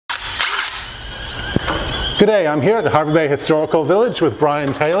Good day, I'm here at the Hervey Historical Village with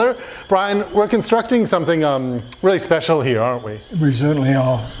Brian Taylor. Brian, we're constructing something really special here, aren't we? We certainly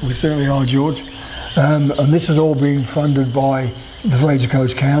are. We certainly are, George. And this is all being funded by the Fraser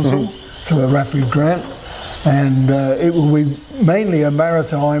Coast Council through a rapid grant. And it will be mainly a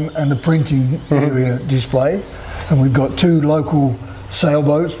maritime and a printing area display. And we've got 2 local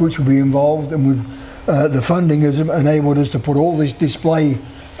sailboats which will be involved, and the funding has enabled us to put all this display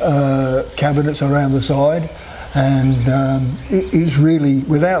cabinets around the side, and it is really,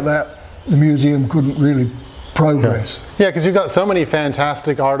 without that, the museum couldn't really progress. Yeah, because you've got so many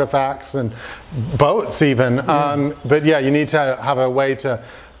fantastic artifacts and boats even, but yeah, you need to have a way to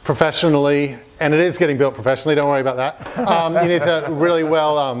professionally, and it is getting built professionally, don't worry about that. You need to really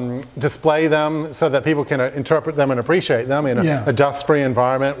well display them so that people can interpret them and appreciate them in a dust-free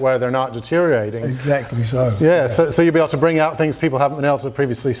environment where they're not deteriorating. Exactly so. Yeah, so you'll be able to bring out things people haven't been able to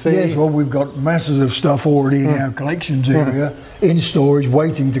previously see. Yes, well, we've got masses of stuff already in our collections area, in storage,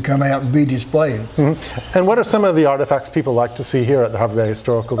 waiting to come out and be displayed. And what are some of the artifacts people like to see here at the Hervey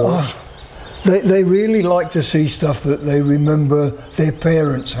Historical Village? They really like to see stuff that they remember their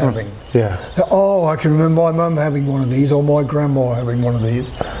parents having. Yeah. Oh, I can remember my mum having one of these, or my grandma having one of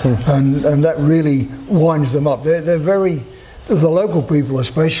these, and that really winds them up. They're very, the local people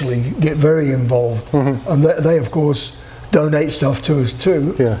especially get very involved, and they of course donate stuff to us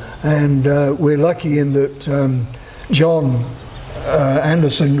too. Yeah. And we're lucky in that John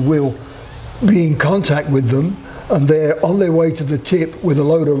Anderson will be in contact with them. And they're on their way to the tip with a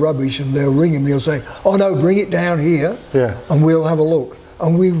load of rubbish, and they'll ring him and he'll say, "Oh no, bring it down here, and we'll have a look."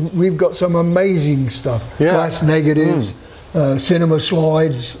 And we've got some amazing stuff, glass negatives, cinema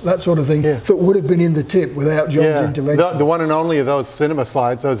slides, that sort of thing, that would have been in the tip without John's intervention. The one and only of those cinema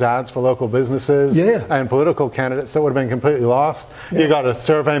slides, those ads for local businesses and political candidates that would have been completely lost. You got a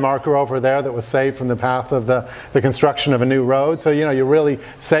survey marker over there that was saved from the path of the construction of a new road. So you know, you're really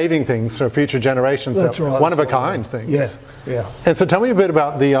saving things for future generations. That's right. One of a kind things. Yeah. And so tell me a bit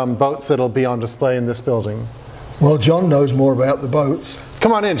about the boats that'll be on display in this building. Well, John knows more about the boats.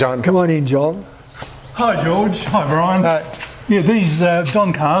 Come on in, John. Come on in, John. Hi George, hi Brian. Yeah, these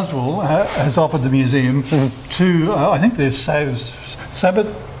Don Carswell has offered the museum 2, I think they're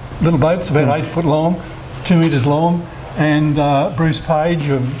Sabot little boats, about 8 foot long, 2 metres long, and Bruce Page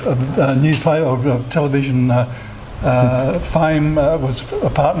of newspaper, of television fame was a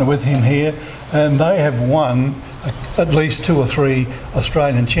partner with him here, and they have won at least 2 or 3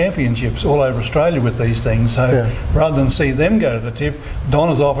 Australian championships all over Australia with these things. So rather than see them go to the tip, Don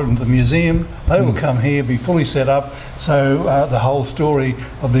has offered them to the museum. They will come here, be fully set up, so the whole story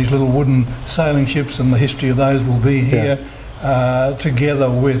of these little wooden sailing ships and the history of those will be here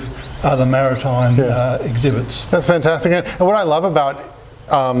together with other maritime exhibits. That's fantastic. And what I love about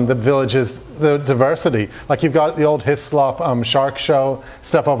the village is the diversity. Like you've got the old Hislop shark show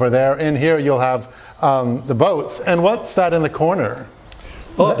stuff over there. In here you'll have the boats. And what's that in the corner?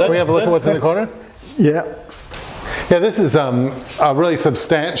 Can we have a look at what's in the corner? Yeah. Yeah, this is a really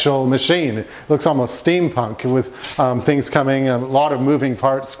substantial machine. It looks almost steampunk with things coming, a lot of moving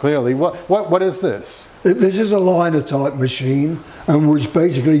parts clearly. What is this? This is a liner type machine, and was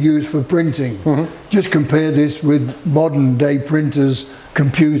basically used for printing. Just compare this with modern day printers,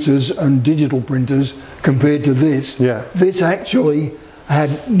 computers and digital printers compared to this. This actually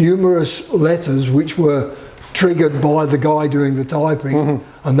had numerous letters which were triggered by the guy doing the typing,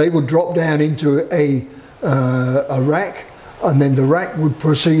 and they would drop down into a rack, and then the rack would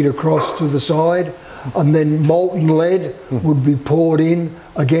proceed across to the side, and then molten lead would be poured in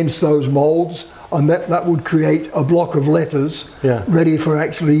against those molds, and that would create a block of letters ready for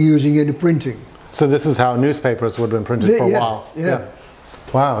actually using into printing. So this is how newspapers would have been printed for a while.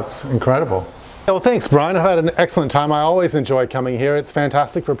 Wow, it's incredible. Well, thanks, Brian. I've had an excellent time. I always enjoy coming here. It's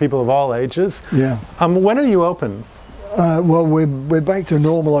fantastic for people of all ages. When are you open? Well, we're back to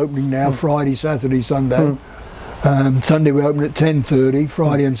normal opening now, Friday, Saturday, Sunday. Sunday we open at 10:30,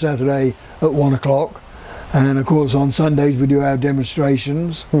 Friday and Saturday at 1 o'clock. And of course on Sundays we do our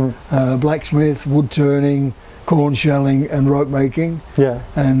demonstrations, blacksmith, wood turning, corn shelling and rope making.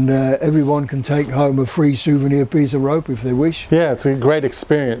 And everyone can take home a free souvenir piece of rope if they wish. Yeah, it's a great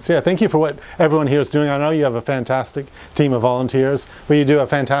experience. Yeah, thank you for what everyone here is doing. I know you have a fantastic team of volunteers, but you do a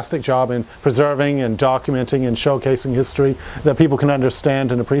fantastic job in preserving and documenting and showcasing history that people can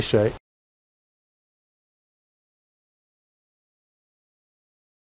understand and appreciate.